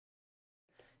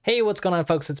Hey, what's going on,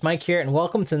 folks? It's Mike here, and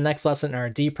welcome to the next lesson in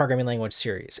our D programming language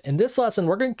series. In this lesson,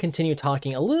 we're going to continue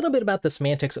talking a little bit about the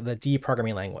semantics of the D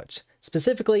programming language,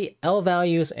 specifically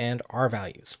lvalues and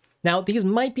rvalues. Now, these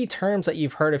might be terms that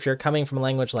you've heard if you're coming from a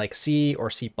language like C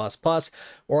or C++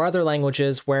 or other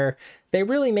languages where they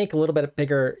really make a little bit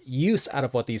bigger use out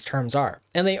of what these terms are.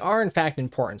 And they are in fact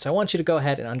important, so I want you to go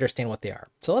ahead and understand what they are.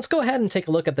 So let's go ahead and take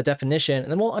a look at the definition,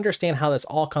 and then we'll understand how this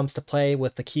all comes to play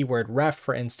with the keyword ref,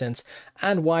 for instance,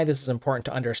 and why this is important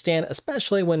to understand,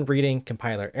 especially when reading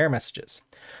compiler error messages.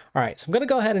 All right, so I'm going to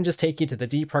go ahead and just take you to the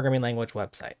D programming language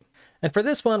website. And for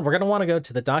this one, we're going to want to go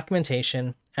to the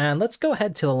documentation, and let's go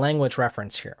ahead to the language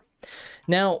reference here.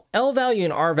 Now, lvalue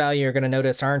and rvalue you're going to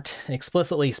notice aren't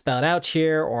explicitly spelled out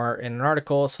here or in an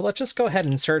article, so let's just go ahead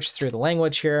and search through the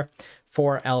language here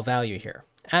for lvalue here.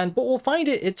 And but we'll find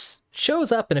it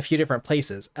shows up in a few different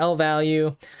places.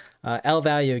 Lvalue,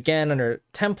 lvalue again under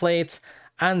templates,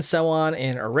 and so on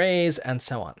in arrays, and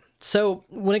so on. So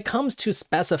when it comes to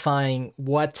specifying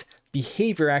what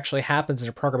behavior actually happens in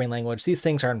a programming language, these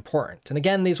things are important. And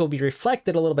again, these will be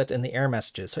reflected a little bit in the error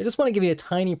messages. So I just want to give you a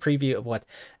tiny preview of what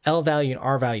lvalue and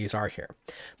rvalues are here.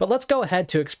 But let's go ahead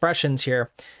to expressions here,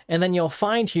 and then you'll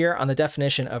find here on the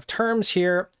definition of terms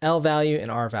here, lvalue and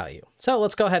rvalue. So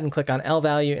let's go ahead and click on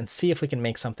lvalue and see if we can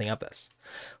make something of this.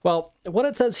 Well, what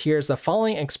it says here is the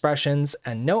following expressions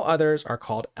and no others are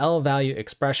called lvalue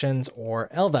expressions or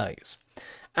lvalues.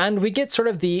 And we get sort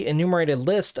of the enumerated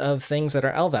list of things that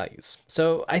are lvalues.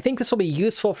 So I think this will be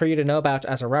useful for you to know about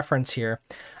as a reference here.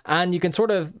 And you can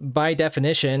sort of, by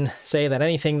definition, say that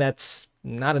anything that's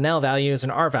not an lvalue is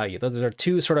an rvalue. Those are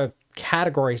two sort of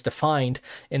categories defined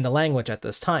in the language at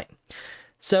this time.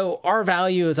 So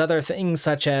rvalue is other things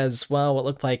such as, well, what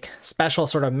look like special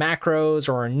sort of macros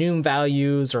or enum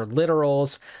values or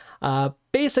literals.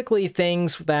 Basically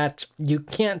things that you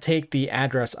can't take the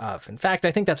address of. In fact,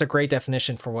 I think that's a great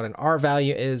definition for what an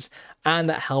rvalue is, and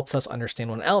that helps us understand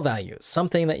what an lvalue is,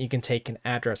 something that you can take an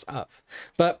address of.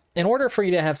 But in order for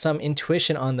you to have some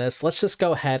intuition on this, let's just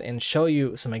go ahead and show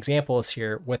you some examples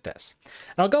here with this.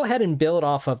 And I'll go ahead and build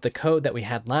off of the code that we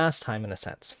had last time in a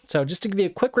sense. So just to give you a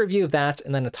quick review of that,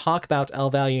 and then to talk about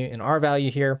lvalue and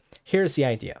rvalue here, here's the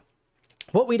idea.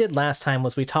 What we did last time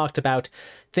was we talked about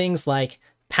things like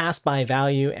pass by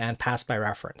value and pass by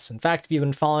reference. In fact, if you've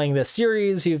been following this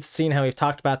series, you've seen how we've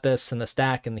talked about this in the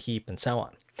stack and the heap and so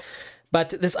on.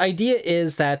 But this idea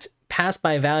is that pass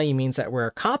by value means that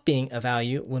we're copying a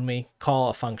value when we call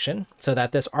a function, so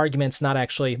that this argument's not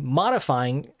actually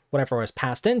modifying whatever was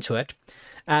passed into it,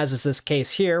 as is this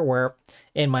case here, where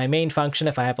in my main function,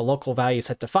 if I have a local value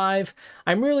set to 5,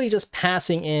 I'm really just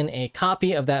passing in a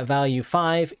copy of that value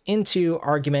 5 into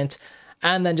argument,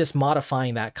 and then just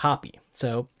modifying that copy.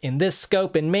 So in this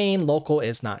scope in main, local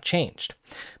is not changed.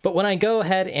 But when I go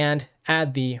ahead and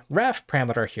add the ref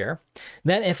parameter here,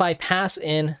 then if I pass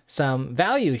in some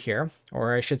value here,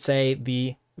 or I should say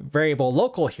the variable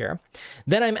local here,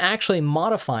 then I'm actually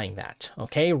modifying that.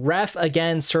 Okay, ref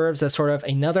again serves as sort of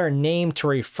another name to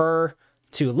refer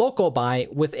to local by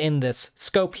within this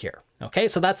scope here. Okay,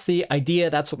 so that's the idea.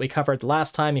 That's what we covered the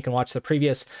last time. You can watch the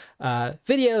previous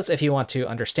videos if you want to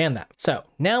understand that. So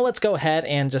now let's go ahead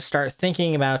and just start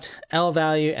thinking about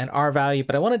lvalue and rvalue,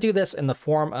 but I want to do this in the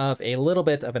form of a little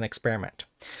bit of an experiment.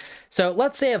 So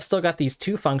let's say I've still got these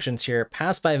two functions here,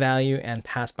 pass by value and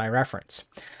pass by reference.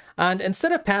 And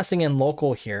instead of passing in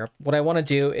local here, what I want to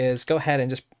do is go ahead and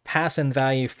just pass in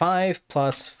value 5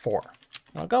 plus 4.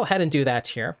 I'll go ahead and do that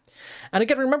here. And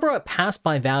again, remember what pass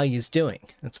by value is doing.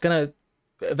 It's going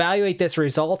to evaluate this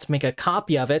result, make a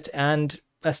copy of it, and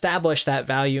establish that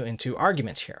value into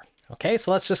argument here. Okay,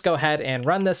 so let's just go ahead and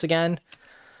run this again.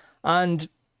 And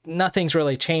nothing's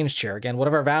really changed here. Again,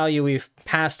 whatever value we've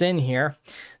passed in here,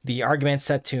 the argument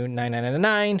set to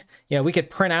 9999. You know, we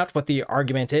could print out what the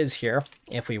argument is here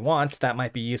if we want. That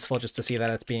might be useful just to see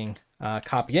that it's being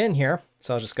copied in here.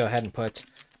 So I'll just go ahead and put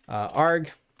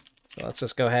arg. So let's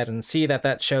just go ahead and see that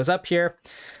that shows up here.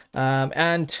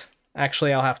 And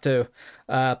actually, I'll have to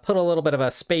put a little bit of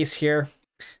a space here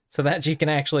so that you can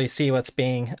actually see what's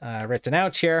being written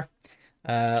out here.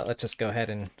 Let's just go ahead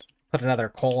and put another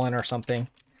colon or something.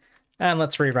 And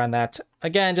let's rerun that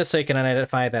again, just so you can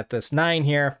identify that this 9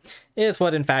 here is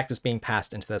what in fact is being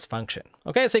passed into this function.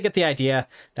 Okay, so you get the idea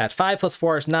that 5 plus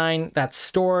 4 is 9. That's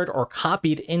stored or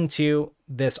copied into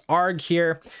this arg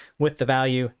here with the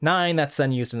value 9. That's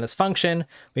then used in this function.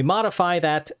 We modify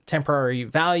that temporary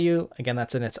value. Again,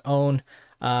 that's in its own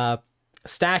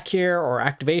stack here or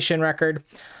activation record.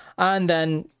 And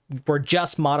then we're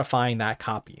just modifying that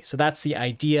copy. So that's the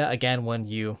idea, again, when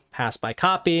you pass by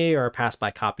copy or pass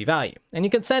by copy value. And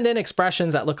you can send in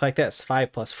expressions that look like this,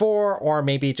 5 plus 4, or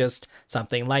maybe just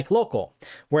something like local,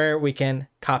 where we can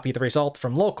copy the result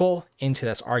from local into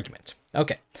this argument.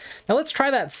 Okay, now let's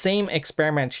try that same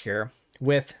experiment here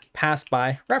with pass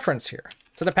by reference here.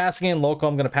 Instead of passing in local,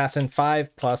 I'm going to pass in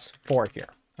 5 plus 4 here.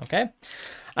 Okay,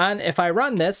 and if I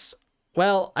run this,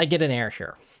 well, I get an error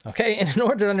here. Okay, and in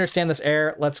order to understand this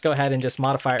error, let's go ahead and just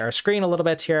modify our screen a little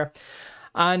bit here.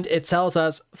 And it tells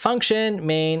us function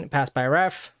main pass by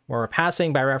ref, where we're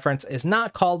passing by reference, is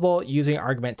not callable using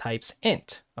argument types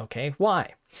int. Okay,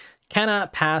 why?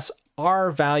 Cannot pass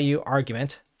rvalue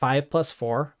argument 5 plus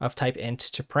 4 of type int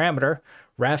to parameter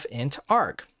ref int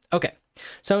arg. Okay,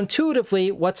 so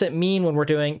intuitively, what's it mean when we're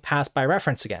doing pass by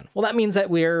reference again? Well, that means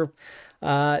that we're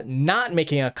not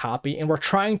making a copy and we're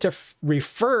trying to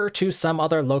refer to some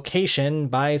other location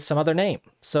by some other name.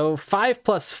 So 5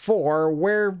 plus 4,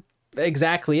 where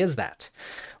exactly is that?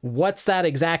 What's that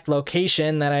exact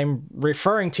location that I'm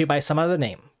referring to by some other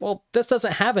name? Well, this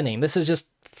doesn't have a name. This is just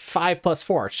 5 plus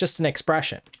 4. It's just an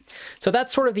expression. So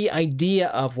that's sort of the idea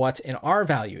of what an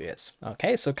rvalue is.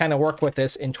 Okay, so kind of work with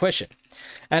this intuition.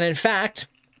 And in fact,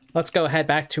 let's go ahead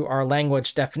back to our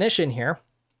language definition here,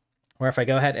 where if I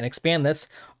go ahead and expand this,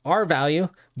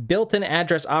 rvalue, built-in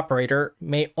address operator,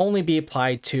 may only be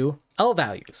applied to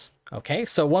lvalues. Okay,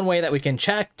 so one way that we can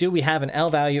check, do we have an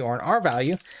lvalue or an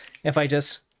rvalue? If I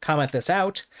just comment this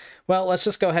out, well, let's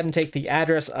just go ahead and take the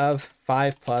address of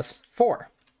 5 plus 4.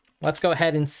 Let's go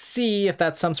ahead and see if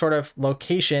that's some sort of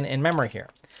location in memory here.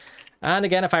 And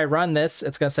again, if I run this,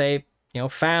 it's going to say,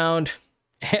 found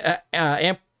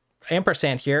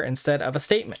ampersand here instead of a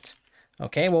statement.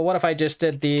 Okay, well, what if I just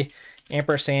did the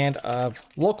ampersand of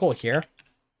local here?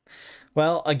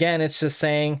 Well, again, it's just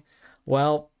saying,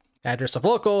 well, address of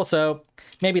local, so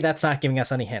maybe that's not giving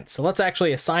us any hints. So let's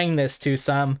actually assign this to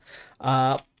some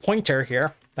pointer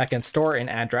here that can store an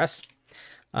address.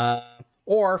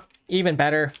 Or even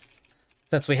better,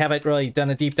 since we haven't really done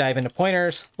a deep dive into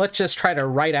pointers, let's just try to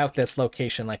write out this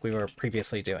location like we were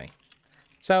previously doing.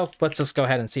 So let's just go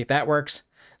ahead and see if that works.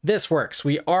 This works.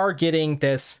 We are getting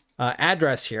this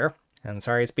address here, and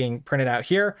sorry, it's being printed out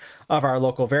here, of our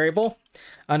local variable.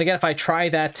 And again, if I try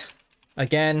that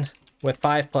again with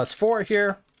 5 plus 4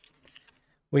 here,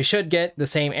 we should get the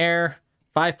same error.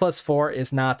 5 plus 4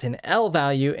 is not an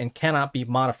lvalue and cannot be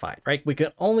modified, right? We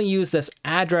could only use this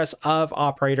address of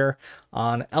operator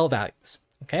on lvalues.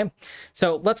 Okay,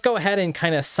 so let's go ahead and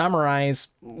kind of summarize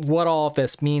what all of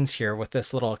this means here with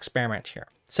this little experiment here.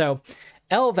 So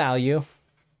lvalue,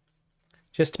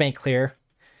 just to make clear,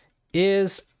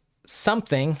 is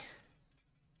something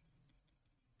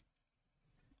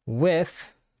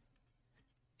with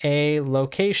a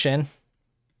location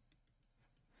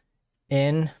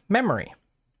in memory.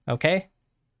 Okay,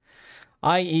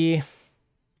 i.e.,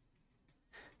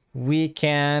 we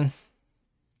can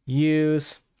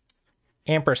use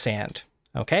ampersand.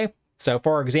 Okay, so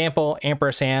for example,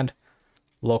 ampersand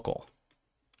local.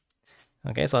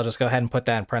 Okay, so I'll just go ahead and put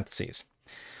that in parentheses.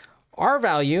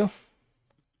 rvalue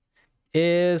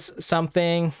is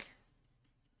something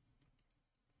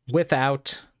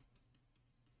without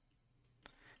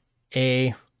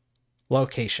a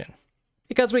location,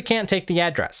 because we can't take the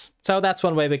address. So that's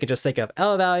one way we could just think of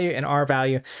lvalue and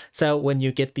rvalue. So when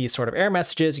you get these sort of error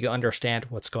messages, you understand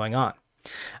what's going on.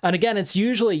 And again, it's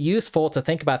usually useful to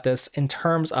think about this in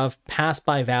terms of pass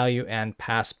by value and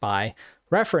pass by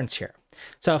reference here.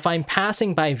 So if I'm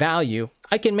passing by value,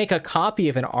 I can make a copy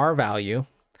of an rvalue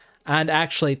and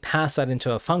actually pass that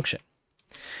into a function.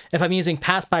 If I'm using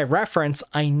pass by reference,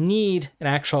 I need an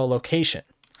actual location.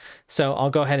 So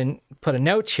I'll go ahead and put a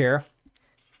note here.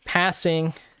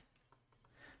 Passing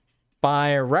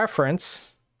by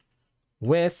reference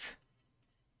with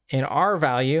an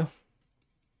rvalue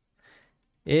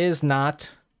is not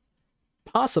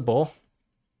possible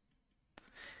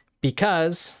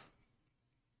because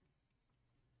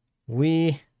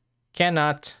we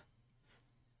cannot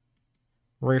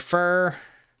refer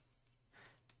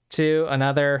to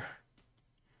another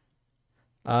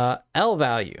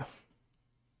lvalue.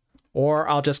 Or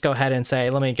I'll just go ahead and say,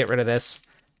 let me get rid of this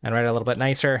and write it a little bit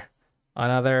nicer.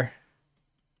 Another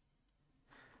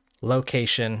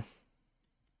location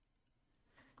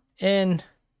in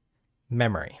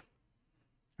memory.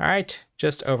 All right,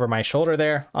 just over my shoulder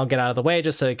there. I'll get out of the way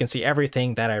just so you can see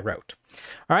everything that I wrote.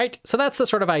 All right, so that's the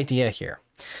sort of idea here.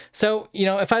 So,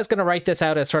 if I was going to write this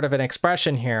out as sort of an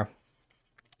expression here,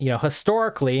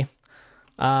 historically,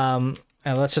 and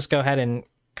let's just go ahead and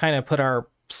kind of put our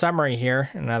summary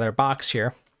here in another box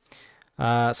here.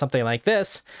 something like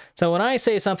this. So when I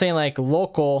say something like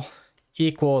local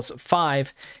equals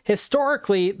 5,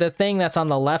 historically, the thing that's on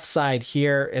the left side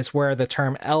here is where the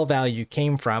term lvalue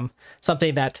came from,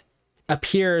 something that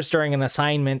appears during an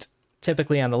assignment,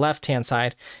 typically on the left-hand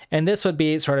side, and this would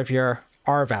be sort of your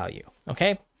rvalue,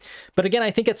 okay? But again,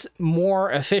 I think it's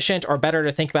more efficient or better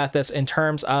to think about this in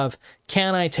terms of,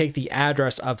 can I take the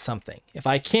address of something? If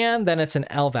I can, then it's an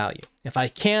lvalue. If I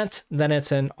can't, then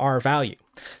it's an rvalue.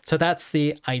 So that's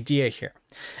the idea here.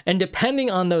 And depending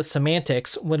on those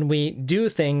semantics, when we do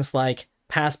things like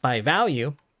pass by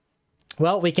value,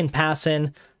 well, we can pass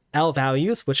in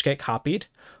lvalues, which get copied,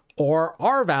 or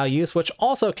rvalues, which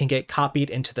also can get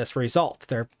copied into this result.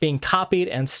 They're being copied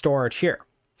and stored here.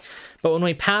 But when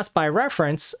we pass by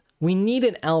reference, we need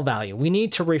an lvalue. We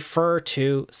need to refer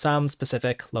to some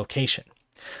specific location.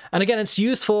 And again, it's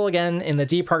useful, again, in the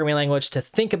D programming language to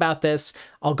think about this.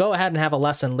 I'll go ahead and have a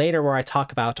lesson later where I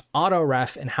talk about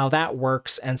autoref and how that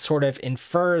works and sort of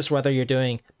infers whether you're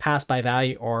doing pass by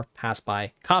value or pass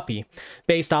by copy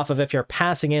based off of if you're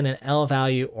passing in an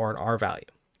lvalue or an rvalue.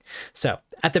 So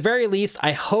at the very least,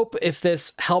 I hope if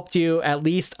this helped you at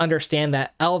least understand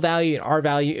that lvalue and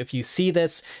rvalue, if you see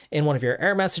this in one of your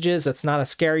error messages, it's not a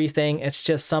scary thing. It's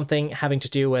just something having to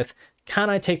do with, can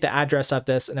I take the address of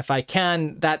this? And if I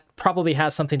can, that probably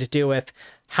has something to do with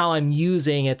how I'm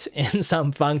using it in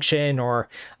some function, or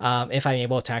if I'm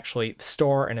able to actually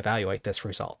store and evaluate this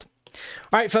result.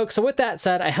 All right, folks, so with that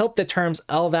said, I hope the terms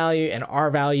lvalue and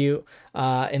rvalue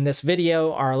in this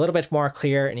video are a little bit more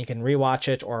clear, and you can rewatch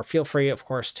it, or feel free, of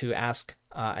course, to ask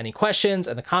any questions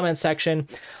in the comments section.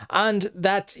 And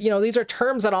that, you know, these are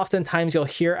terms that oftentimes you'll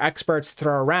hear experts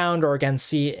throw around, or again,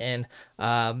 see in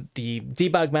the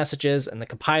debug messages and the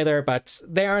compiler, but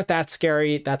they aren't that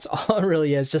scary. That's all it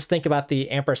really is. Just think about the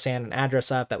ampersand and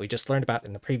address of that we just learned about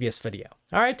in the previous video.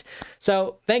 All right.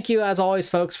 So thank you, as always,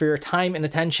 folks, for your time and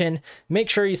attention.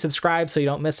 Make sure you subscribe so you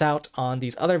don't miss out on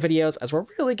these other videos, as we're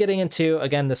really getting into,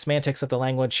 again, the semantics of the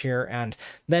language here, and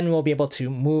then we'll be able to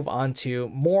move on to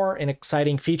more and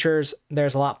exciting features.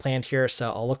 There's a lot planned here,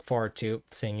 so I'll look forward to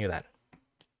seeing you then.